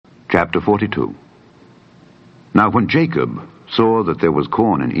Chapter 42. Now when Jacob saw that there was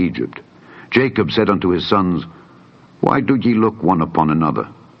corn in Egypt, Jacob said unto his sons, Why do ye look one upon another?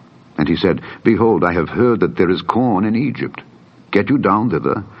 And he said, Behold, I have heard that there is corn in Egypt. Get you down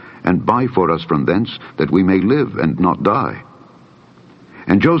thither, and buy for us from thence, that we may live and not die.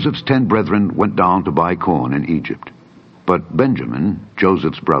 And Joseph's 10 brethren went down to buy corn in Egypt. But Benjamin,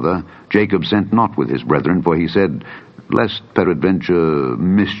 Joseph's brother, Jacob sent not with his brethren, for he said, Lest peradventure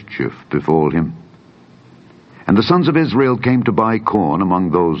mischief befall him. And the sons of Israel came to buy corn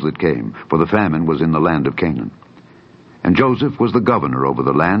among those that came, for the famine was in the land of Canaan. And Joseph was the governor over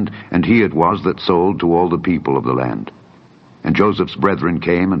the land, and he it was that sold to all the people of the land. And Joseph's brethren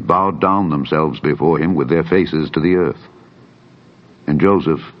came and bowed down themselves before him with their faces to the earth. And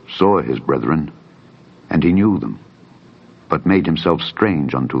Joseph saw his brethren, and he knew them, but made himself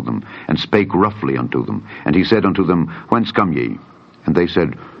strange unto them, and spake roughly unto them. And he said unto them, Whence come ye? And they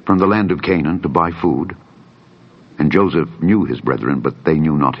said, From the land of Canaan, to buy food. And Joseph knew his brethren, but they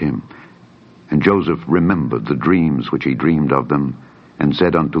knew not him. And Joseph remembered the dreams which he dreamed of them, and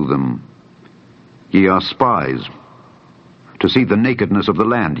said unto them, Ye are spies. To see the nakedness of the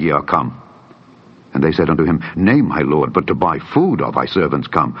land ye are come. And they said unto him, Nay, my lord, but to buy food are thy servants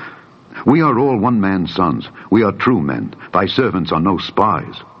come. We are all one man's sons. We are true men. Thy servants are no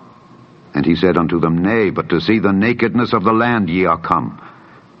spies. And he said unto them, Nay, but to see the nakedness of the land ye are come.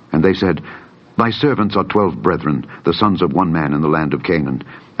 And they said, Thy servants are 12 brethren, the sons of one man in the land of Canaan.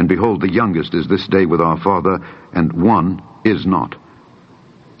 And behold, the youngest is this day with our father, and one is not.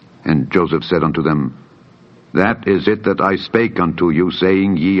 And Joseph said unto them, That is it that I spake unto you,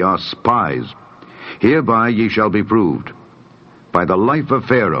 saying, Ye are spies. Hereby ye shall be proved. By the life of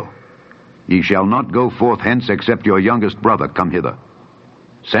Pharaoh, ye shall not go forth hence, except your youngest brother come hither.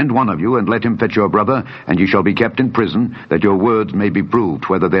 Send one of you, and let him fetch your brother, and ye shall be kept in prison, that your words may be proved,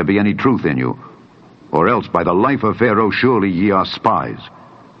 whether there be any truth in you. Or else, by the life of Pharaoh, surely ye are spies.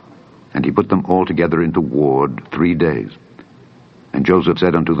 And he put them all together into ward 3 days. And Joseph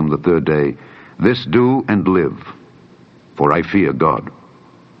said unto them the 3rd day, This do and live, for I fear God.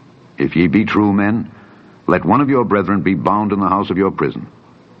 If ye be true men, let one of your brethren be bound in the house of your prison.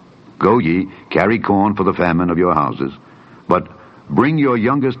 Go ye, carry corn for the famine of your houses, but bring your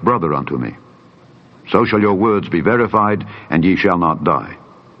youngest brother unto me. So shall your words be verified, and ye shall not die.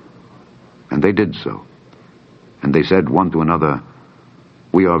 And they did so. And they said one to another,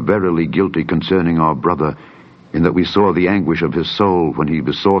 We are verily guilty concerning our brother, in that we saw the anguish of his soul when he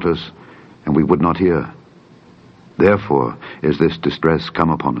besought us, and we would not hear. Therefore is this distress come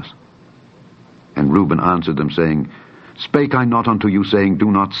upon us. And Reuben answered them, saying, Spake I not unto you, saying,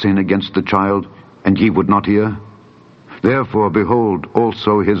 Do not sin against the child, and ye would not hear? Therefore, behold,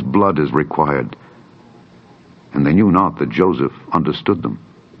 also his blood is required. And they knew not that Joseph understood them,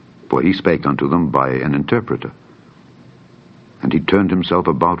 for he spake unto them by an interpreter. And he turned himself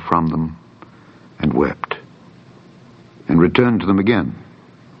about from them, and wept, and returned to them again,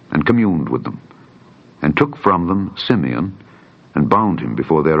 and communed with them, and took from them Simeon, and bound him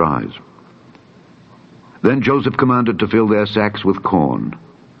before their eyes. Then Joseph commanded to fill their sacks with corn,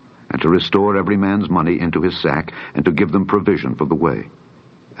 and to restore every man's money into his sack, and to give them provision for the way.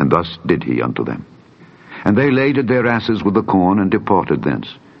 And thus did he unto them. And they laded their asses with the corn, and departed thence.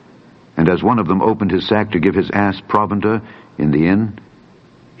 And as one of them opened his sack to give his ass provender in the inn,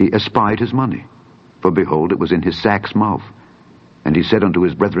 he espied his money, for behold, it was in his sack's mouth. And he said unto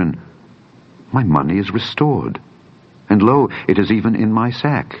his brethren, My money is restored, and lo, it is even in my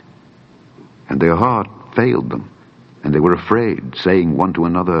sack. And their heart failed them, and they were afraid, saying one to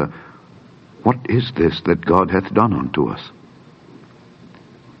another, What is this that God hath done unto us?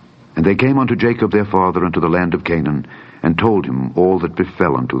 And they came unto Jacob their father unto the land of Canaan, and told him all that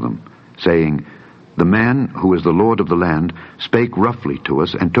befell unto them, saying, The man who is the Lord of the land spake roughly to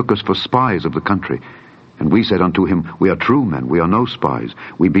us, and took us for spies of the country. And we said unto him, We are true men, we are no spies.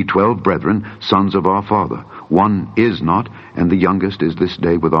 We be 12 brethren, sons of our father. One is not, and the youngest is this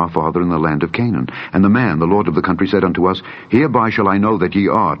day with our father in the land of Canaan. And the man, the Lord of the country, said unto us, Hereby shall I know that ye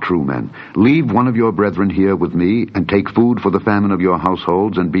are true men. Leave one of your brethren here with me, and take food for the famine of your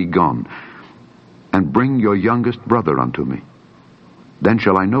households, and be gone. And bring your youngest brother unto me. Then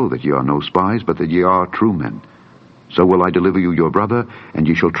shall I know that ye are no spies, but that ye are true men. So will I deliver you your brother, and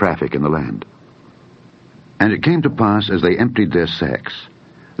ye shall traffic in the land. And it came to pass, as they emptied their sacks,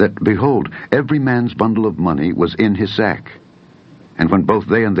 that, behold, every man's bundle of money was in his sack. And when both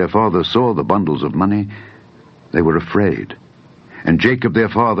they and their father saw the bundles of money, they were afraid. And Jacob their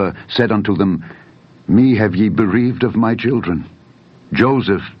father said unto them, Me have ye bereaved of my children.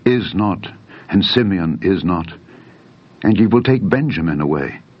 Joseph is not, and Simeon is not. And ye will take Benjamin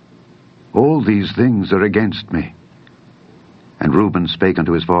away. All these things are against me. And Reuben spake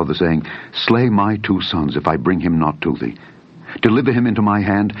unto his father, saying, Slay my 2 sons, if I bring him not to thee. Deliver him into my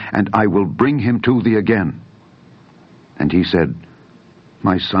hand, and I will bring him to thee again. And he said,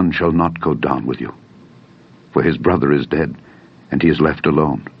 My son shall not go down with you, for his brother is dead, and he is left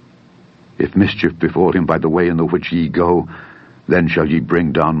alone. If mischief befall him by the way in the which ye go, then shall ye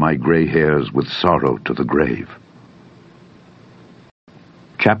bring down my gray hairs with sorrow to the grave.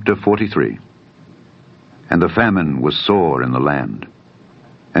 Chapter 43. And the famine was sore in the land.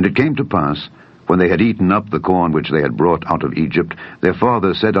 And it came to pass, when they had eaten up the corn which they had brought out of Egypt, their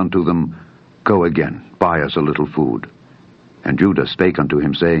father said unto them, Go again, buy us a little food. And Judah spake unto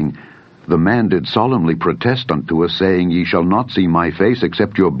him, saying, The man did solemnly protest unto us, saying, Ye shall not see my face,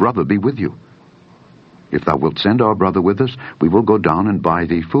 except your brother be with you. If thou wilt send our brother with us, we will go down and buy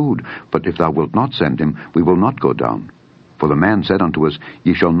thee food. But if thou wilt not send him, we will not go down. For the man said unto us,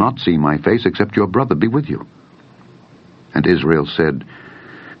 Ye shall not see my face, except your brother be with you. And Israel said,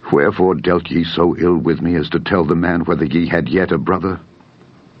 Wherefore dealt ye so ill with me as to tell the man whether ye had yet a brother?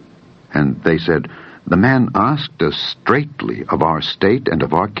 And they said, The man asked us straitly of our state and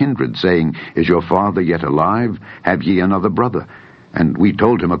of our kindred, saying, Is your father yet alive? Have ye another brother? And we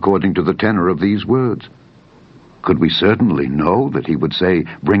told him according to the tenor of these words. Could we certainly know that he would say,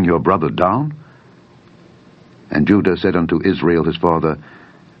 Bring your brother down? And Judah said unto Israel his father,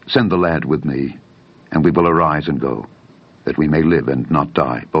 Send the lad with me, and we will arise and go, that we may live and not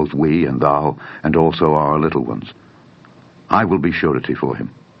die, both we and thou, and also our little ones. I will be surety for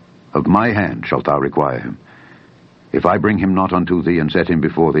him. Of my hand shalt thou require him. If I bring him not unto thee and set him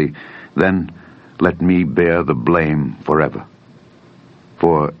before thee, then let me bear the blame forever.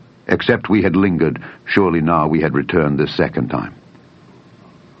 For except we had lingered, surely now we had returned this second time.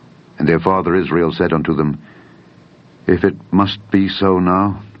 And their father Israel said unto them, If it must be so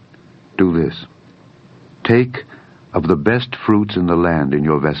now, do this. Take of the best fruits in the land in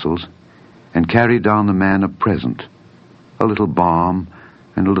your vessels, and carry down the man a present, a little balm,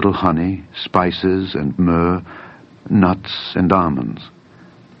 and a little honey, spices and myrrh, nuts and almonds.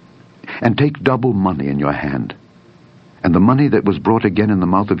 And take double money in your hand, and the money that was brought again in the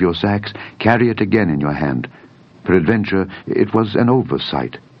mouth of your sacks, carry it again in your hand. Peradventure it was an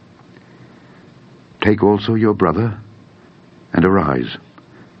oversight. Take also your brother, and arise,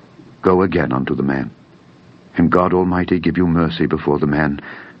 go again unto the man. And God Almighty give you mercy before the man,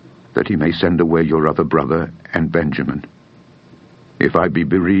 that he may send away your other brother and Benjamin. If I be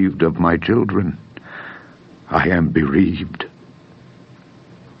bereaved of my children, I am bereaved.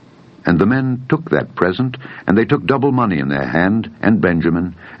 And the men took that present, and they took double money in their hand, and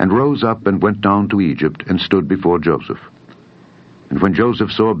Benjamin, and rose up and went down to Egypt, and stood before Joseph. And when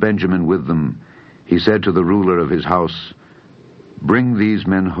Joseph saw Benjamin with them, he said to the ruler of his house, Bring these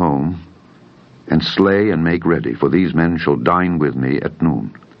men home, and slay and make ready, for these men shall dine with me at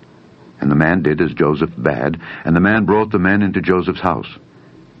noon. And the man did as Joseph bade, and the man brought the men into Joseph's house.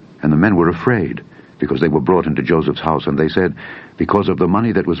 And the men were afraid, because they were brought into Joseph's house, and they said, Because of the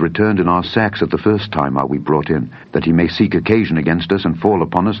money that was returned in our sacks at the first time are we brought in, that he may seek occasion against us, and fall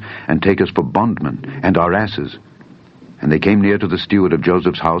upon us, and take us for bondmen, and our asses. And they came near to the steward of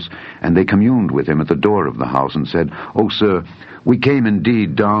Joseph's house, and they communed with him at the door of the house, and said, O sir, we came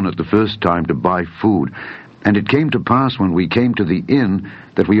indeed down at the first time to buy food. And it came to pass, when we came to the inn,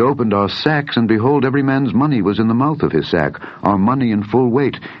 that we opened our sacks, and behold, every man's money was in the mouth of his sack, our money in full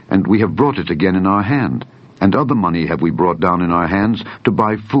weight, and we have brought it again in our hand. And other money have we brought down in our hands to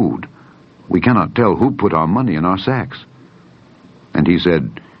buy food. We cannot tell who put our money in our sacks. And he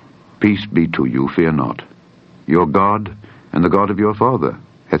said, Peace be to you, fear not. Your God, and the God of your father,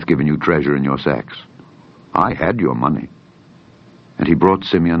 hath given you treasure in your sacks. I had your money. And he brought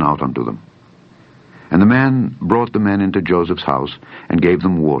Simeon out unto them. And the man brought the men into Joseph's house, and gave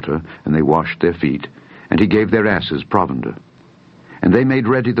them water, and they washed their feet, and he gave their asses provender. And they made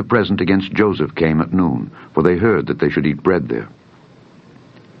ready the present against Joseph came at noon, for they heard that they should eat bread there.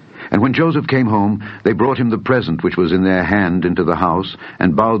 And when Joseph came home, they brought him the present which was in their hand into the house,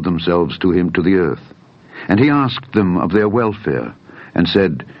 and bowed themselves to him to the earth. And he asked them of their welfare, and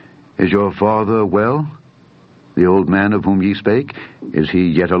said, Is your father well? The old man of whom ye spake, is he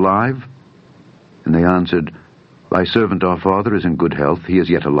yet alive? And they answered, Thy servant our father is in good health, he is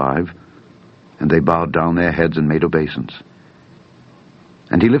yet alive. And they bowed down their heads and made obeisance.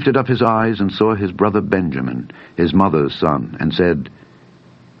 And he lifted up his eyes and saw his brother Benjamin, his mother's son, and said,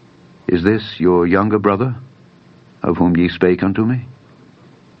 Is this your younger brother, of whom ye spake unto me?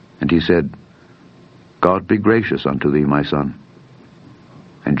 And he said, God be gracious unto thee, my son.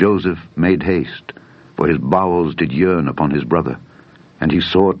 And Joseph made haste, for his bowels did yearn upon his brother. and he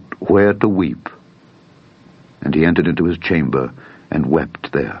sought where to weep. And he entered into his chamber, and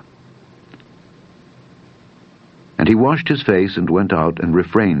wept there. And he washed his face, and went out, and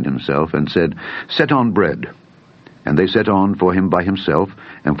refrained himself, and said, Set on bread. And they set on for him by himself,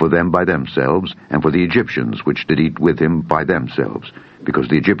 and for them by themselves, and for the Egyptians which did eat with him by themselves, because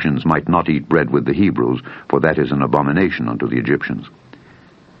the Egyptians might not eat bread with the Hebrews, for that is an abomination unto the Egyptians.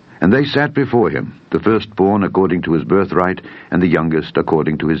 And they sat before him, the firstborn according to his birthright, and the youngest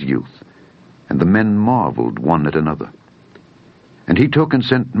according to his youth. And the men marveled one at another. And he took and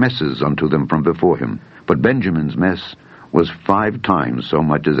sent messes unto them from before him, but Benjamin's mess was 5 times so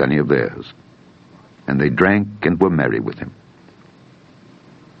much as any of theirs. And they drank and were merry with him.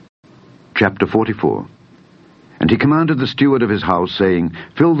 Chapter 44. And he commanded the steward of his house, saying,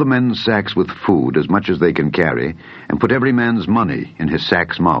 Fill the men's sacks with food, as much as they can carry, and put every man's money in his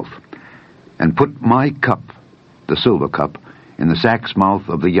sack's mouth. And put my cup, the silver cup, in the sack's mouth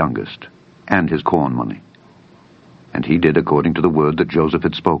of the youngest, and his corn money. And he did according to the word that Joseph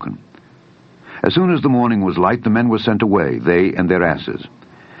had spoken. As soon as the morning was light, the men were sent away, they and their asses.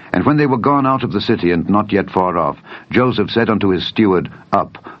 And when they were gone out of the city, and not yet far off, Joseph said unto his steward,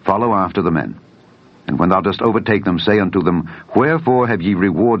 Up, follow after the men. And when thou dost overtake them, say unto them, Wherefore have ye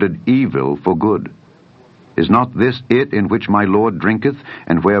rewarded evil for good? Is not this it in which my Lord drinketh,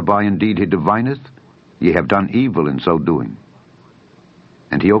 and whereby indeed he divineth? Ye have done evil in so doing.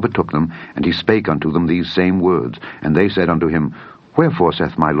 And he overtook them, and he spake unto them these same words. And they said unto him, Wherefore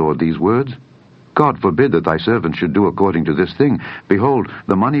saith my Lord these words? God forbid that thy servants should do according to this thing. Behold,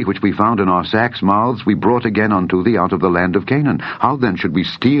 the money which we found in our sacks' mouths we brought again unto thee out of the land of Canaan. How then should we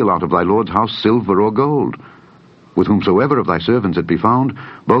steal out of thy Lord's house silver or gold? With whomsoever of thy servants it be found,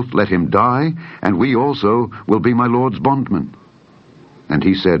 both let him die, and we also will be my Lord's bondmen. And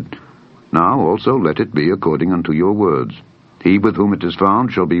he said, Now also let it be according unto your words. He with whom it is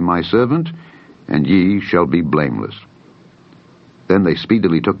found shall be my servant, and ye shall be blameless. Then they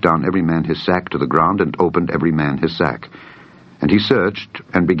speedily took down every man his sack to the ground, and opened every man his sack. And he searched,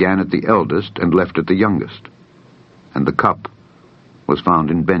 and began at the eldest, and left at the youngest. And the cup was found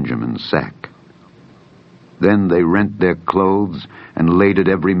in Benjamin's sack. Then they rent their clothes, and laded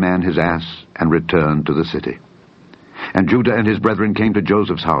every man his ass, and returned to the city. And Judah and his brethren came to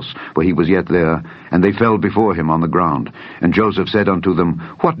Joseph's house, for he was yet there, and they fell before him on the ground. And Joseph said unto them,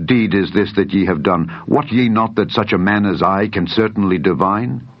 What deed is this that ye have done? Wot ye not that such a man as I can certainly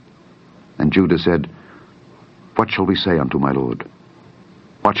divine? And Judah said, What shall we say unto my Lord?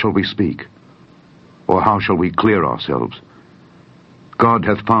 What shall we speak? Or how shall we clear ourselves? God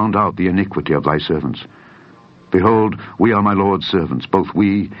hath found out the iniquity of thy servants. Behold, we are my Lord's servants, both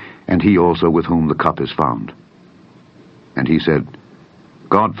we, and he also with whom the cup is found. And he said,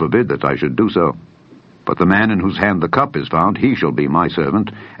 God forbid that I should do so. But the man in whose hand the cup is found, he shall be my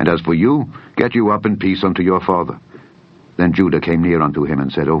servant. And as for you, get you up in peace unto your father. Then Judah came near unto him, and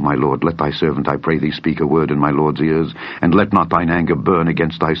said, O my Lord, let thy servant, I pray thee, speak a word in my Lord's ears, and let not thine anger burn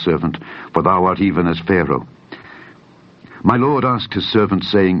against thy servant, for thou art even as Pharaoh. My Lord asked his servants,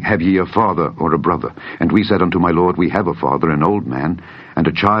 saying, Have ye a father or a brother? And we said unto my Lord, We have a father, an old man, and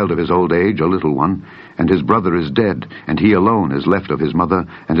a child of his old age, a little one, and his brother is dead, and he alone is left of his mother,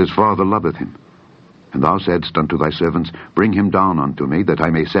 and his father loveth him. And thou saidst unto thy servants, Bring him down unto me, that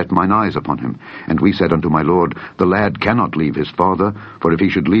I may set mine eyes upon him. And we said unto my Lord, The lad cannot leave his father, for if he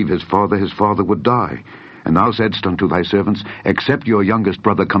should leave his father would die. And thou saidst unto thy servants, Except your youngest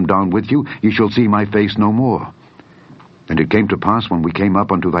brother come down with you, ye shall see my face no more. And it came to pass, when we came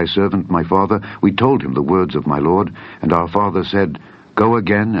up unto thy servant my father, we told him the words of my Lord. And our father said, Go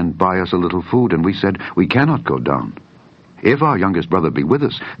again and buy us a little food. And we said, We cannot go down. If our youngest brother be with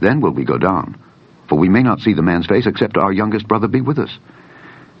us, then will we go down. For we may not see the man's face, except our youngest brother be with us.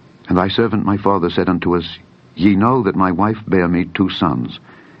 And thy servant my father said unto us, Ye know that my wife bare me 2 sons.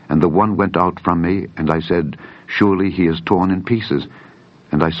 And the one went out from me, and I said, Surely he is torn in pieces.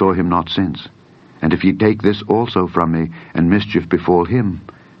 And I saw him not since. And if ye take this also from me, and mischief befall him,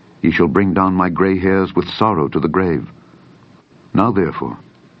 ye shall bring down my gray hairs with sorrow to the grave. Now therefore,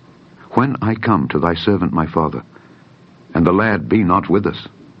 when I come to thy servant my father, and the lad be not with us,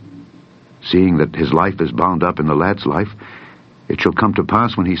 seeing that his life is bound up in the lad's life, it shall come to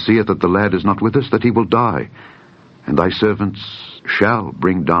pass, when he seeth that the lad is not with us, that he will die. And thy servants shall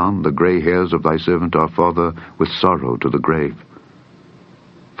bring down the gray hairs of thy servant our father with sorrow to the grave.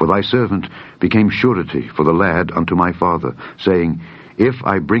 For thy servant became surety for the lad unto my father, saying, If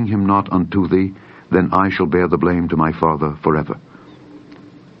I bring him not unto thee, then I shall bear the blame to my father forever.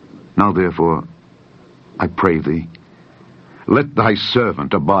 Now therefore, I pray thee, let thy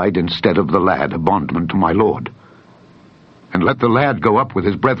servant abide instead of the lad, a bondman to my lord. and let the lad go up with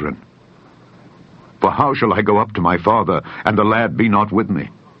his brethren. For how shall I go up to my father, and the lad be not with me,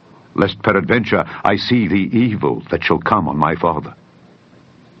 lest peradventure I see the evil that shall come on my father?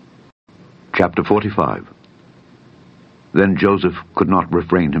 Chapter 45. Then Joseph could not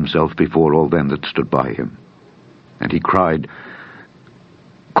refrain himself before all them that stood by him. And he cried,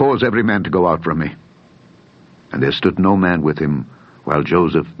 Cause every man to go out from me. And there stood no man with him, while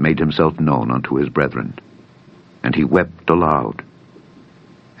Joseph made himself known unto his brethren. And he wept aloud.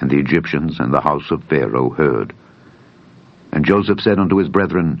 And the Egyptians and the house of Pharaoh heard. And Joseph said unto his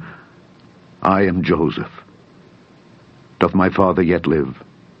brethren, I am Joseph. Doth my father yet live?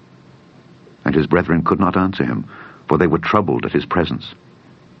 And his brethren could not answer him, for they were troubled at his presence.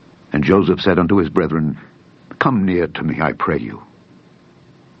 And Joseph said unto his brethren, Come near to me, I pray you.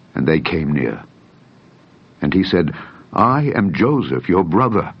 And they came near. And he said, I am Joseph, your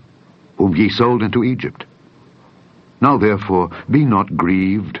brother, whom ye sold into Egypt. Now therefore be not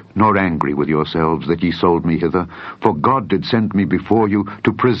grieved, nor angry with yourselves that ye sold me hither, for God did send me before you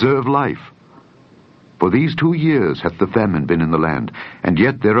to preserve life. For these 2 years hath the famine been in the land, and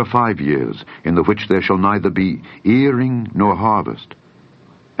yet there are 5 years, in the which there shall neither be earing nor harvest.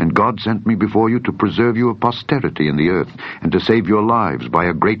 And God sent me before you to preserve you of posterity in the earth, and to save your lives by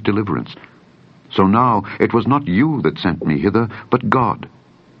a great deliverance. So now it was not you that sent me hither, but God.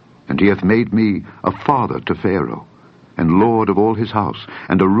 And he hath made me a father to Pharaoh, and lord of all his house,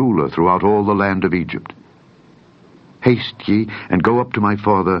 and a ruler throughout all the land of Egypt. Haste ye, and go up to my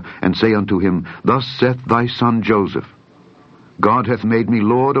father, and say unto him, Thus saith thy son Joseph, God hath made me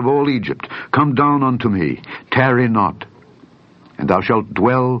lord of all Egypt. Come down unto me, tarry not. And thou shalt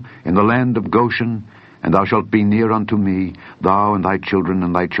dwell in the land of Goshen, and thou shalt be near unto me, thou and thy children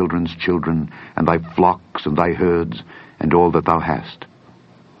and thy children's children, and thy flocks and thy herds, and all that thou hast.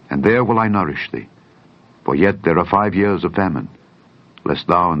 And there will I nourish thee. For yet there are 5 years of famine, lest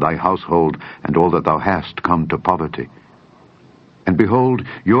thou and thy household and all that thou hast come to poverty. And behold,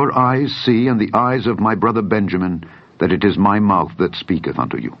 your eyes see, and the eyes of my brother Benjamin, that it is my mouth that speaketh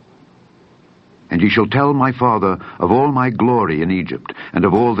unto you. And ye shall tell my father of all my glory in Egypt, and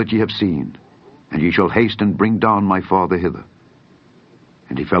of all that ye have seen. And ye shall haste and bring down my father hither.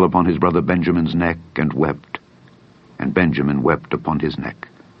 And he fell upon his brother Benjamin's neck, and wept. And Benjamin wept upon his neck.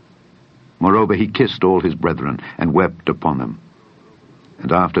 Moreover, he kissed all his brethren, and wept upon them.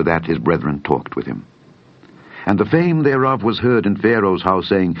 And after that his brethren talked with him. And the fame thereof was heard in Pharaoh's house,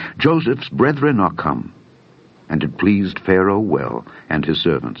 saying, Joseph's brethren are come. And it pleased Pharaoh well, and his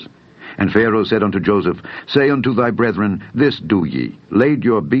servants. And Pharaoh said unto Joseph, Say unto thy brethren, This do ye, lade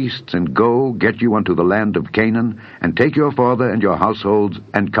your beasts, and go, get you unto the land of Canaan, and take your father and your households,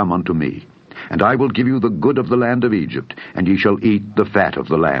 and come unto me. And I will give you the good of the land of Egypt, and ye shall eat the fat of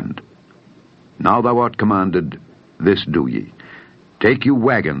the land. Now thou art commanded, this do ye. Take you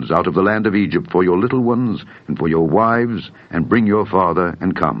wagons out of the land of Egypt for your little ones, and for your wives, and bring your father,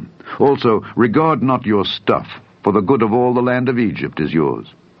 and come. Also regard not your stuff, for the good of all the land of Egypt is yours.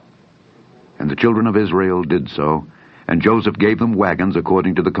 And the children of Israel did so, and Joseph gave them wagons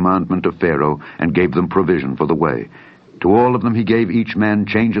according to the commandment of Pharaoh, and gave them provision for the way. To all of them he gave each man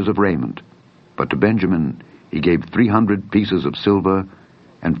changes of raiment. But to Benjamin he gave 300 pieces of silver,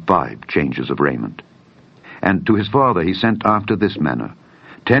 and 5 changes of raiment. And to his father he sent after this manner,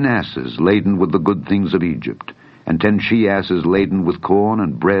 10 asses laden with the good things of Egypt, and 10 she-asses laden with corn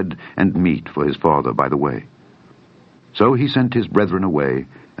and bread and meat for his father by the way. So he sent his brethren away,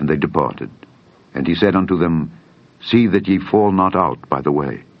 and they departed. And he said unto them, See that ye fall not out by the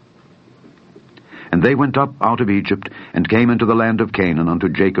way. And they went up out of Egypt, and came into the land of Canaan unto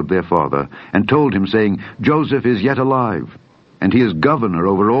Jacob their father, and told him, saying, Joseph is yet alive, and he is governor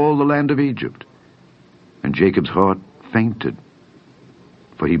over all the land of Egypt. And Jacob's heart fainted,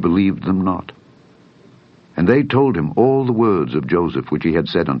 for he believed them not. And they told him all the words of Joseph which he had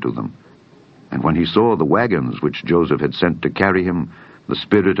said unto them. And when he saw the wagons which Joseph had sent to carry him, the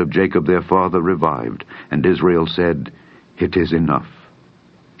spirit of Jacob their father revived, and Israel said, It is enough.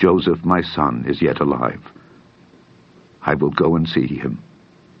 Joseph my son is yet alive. I will go and see him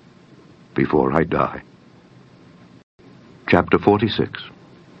before I die. Chapter 46.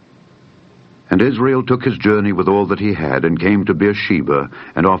 And Israel took his journey with all that he had, and came to Beersheba,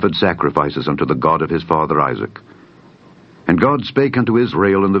 and offered sacrifices unto the God of his father Isaac. And God spake unto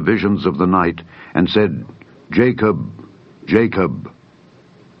Israel in the visions of the night, and said, Jacob, Jacob.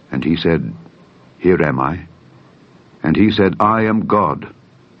 And he said, Here am I. And he said, I am God,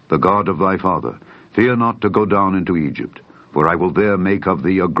 the God of thy father. Fear not to go down into Egypt, for I will there make of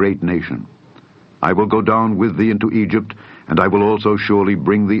thee a great nation. I will go down with thee into Egypt, and I will also surely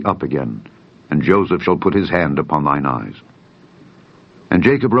bring thee up again. And Joseph shall put his hand upon thine eyes. And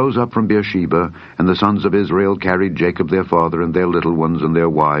Jacob rose up from Beersheba, and the sons of Israel carried Jacob their father and their little ones and their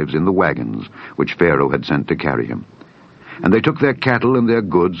wives in the wagons which Pharaoh had sent to carry him. And they took their cattle and their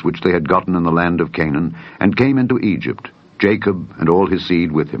goods which they had gotten in the land of Canaan, and came into Egypt, Jacob and all his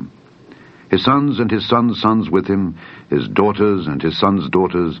seed with him. His sons and his sons' sons with him, his daughters and his sons'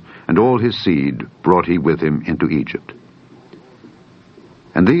 daughters, and all his seed brought he with him into Egypt.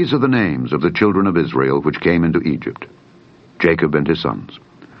 And these are the names of the children of Israel which came into Egypt: Jacob and his sons.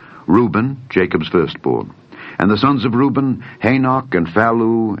 Reuben, Jacob's firstborn. And the sons of Reuben, Hanok and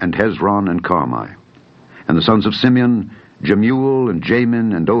Phallu and Hezron and Carmi. And the sons of Simeon, Jemuel and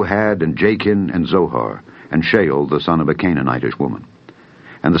Jamin and Ohad and Jachin and Zohar, and Shael the son of a Canaanitish woman.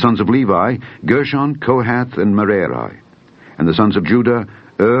 And the sons of Levi, Gershon, Kohath, and Merari. And the sons of Judah,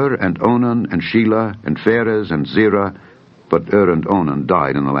 and Onan, and Shelah, and Pharez, and Zerah, but and Onan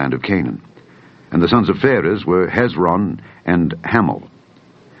died in the land of Canaan. And the sons of Pharez were Hezron and Hamel.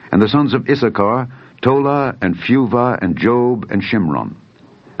 And the sons of Issachar, Tola, and Phuvah, and Job, and Shimron.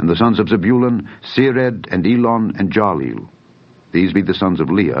 And the sons of Zebulun, Sered, and Elon, and Jalil. These be the sons of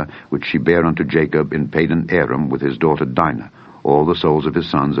Leah, which she bare unto Jacob in Padan Aram with his daughter Dinah. All the souls of his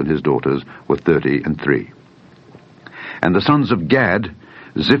sons and his daughters were 33. And the sons of Gad,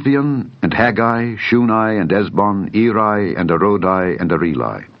 Ziphion, and Haggai, Shunai, and Esbon, Eri, and Arodai, and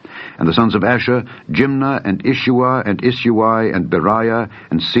Areli. And the sons of Asher, Jimnah, and Ishua, and Isui, and Beriah,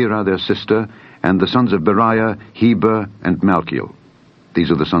 and Serah their sister. And the sons of Beriah, Heber, and Malchiel. These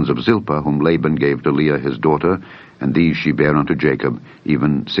are the sons of Zilpah, whom Laban gave to Leah his daughter, and these she bare unto Jacob,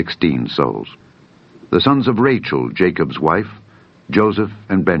 even 16 souls. The sons of Rachel, Jacob's wife, Joseph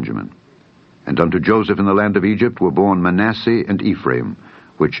and Benjamin. And unto Joseph in the land of Egypt were born Manasseh and Ephraim,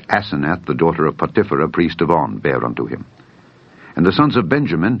 which Asenath, the daughter of Potipherah, priest of On, bare unto him. And the sons of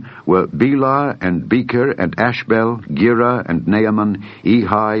Benjamin were Bela and Becher and Ashbel, Gera and Naaman,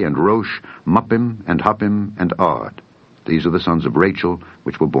 Ehi and Rosh, Muppim and Huppim and Ard. These are the sons of Rachel,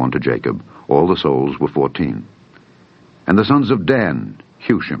 which were born to Jacob. All the souls were 14. And the sons of Dan,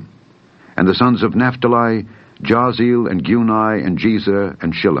 Hushim. And the sons of Naphtali, Jazeel and Guni and Jezer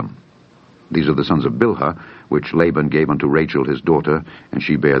and Shillem. These are the sons of Bilhah, which Laban gave unto Rachel his daughter, and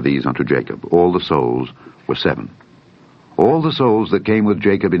she bare these unto Jacob. All the souls were 7. All the souls that came with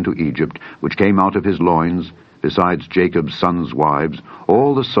Jacob into Egypt, which came out of his loins, besides Jacob's sons' wives,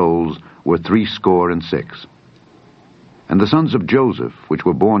 all the souls were 66. And the sons of Joseph, which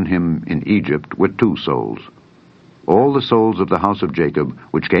were born him in Egypt, were 2 souls. All the souls of the house of Jacob,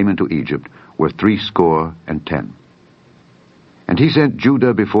 which came into Egypt, were 70. And he sent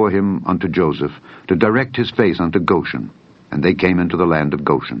Judah before him unto Joseph, to direct his face unto Goshen. And they came into the land of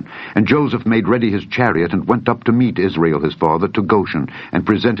Goshen. And Joseph made ready his chariot, and went up to meet Israel his father to Goshen, and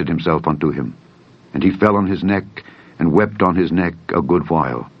presented himself unto him. And he fell on his neck, and wept on his neck a good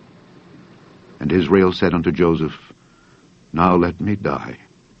while. And Israel said unto Joseph, Now let me die,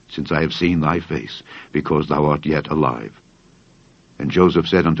 since I have seen thy face, because thou art yet alive. And Joseph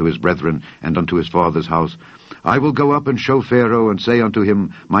said unto his brethren, and unto his father's house, I will go up and show Pharaoh, and say unto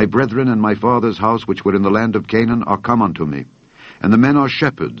him, My brethren and my father's house, which were in the land of Canaan, are come unto me. And the men are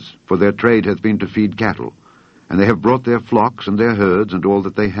shepherds, for their trade hath been to feed cattle. And they have brought their flocks and their herds, and all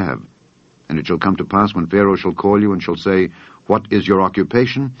that they have. And it shall come to pass, when Pharaoh shall call you, and shall say, What is your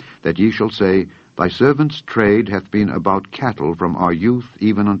occupation? That ye shall say, Thy servant's trade hath been about cattle from our youth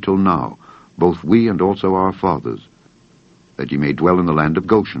even until now, both we and also our fathers. That ye may dwell in the land of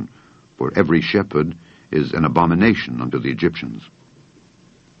Goshen, for every shepherd is an abomination unto the Egyptians.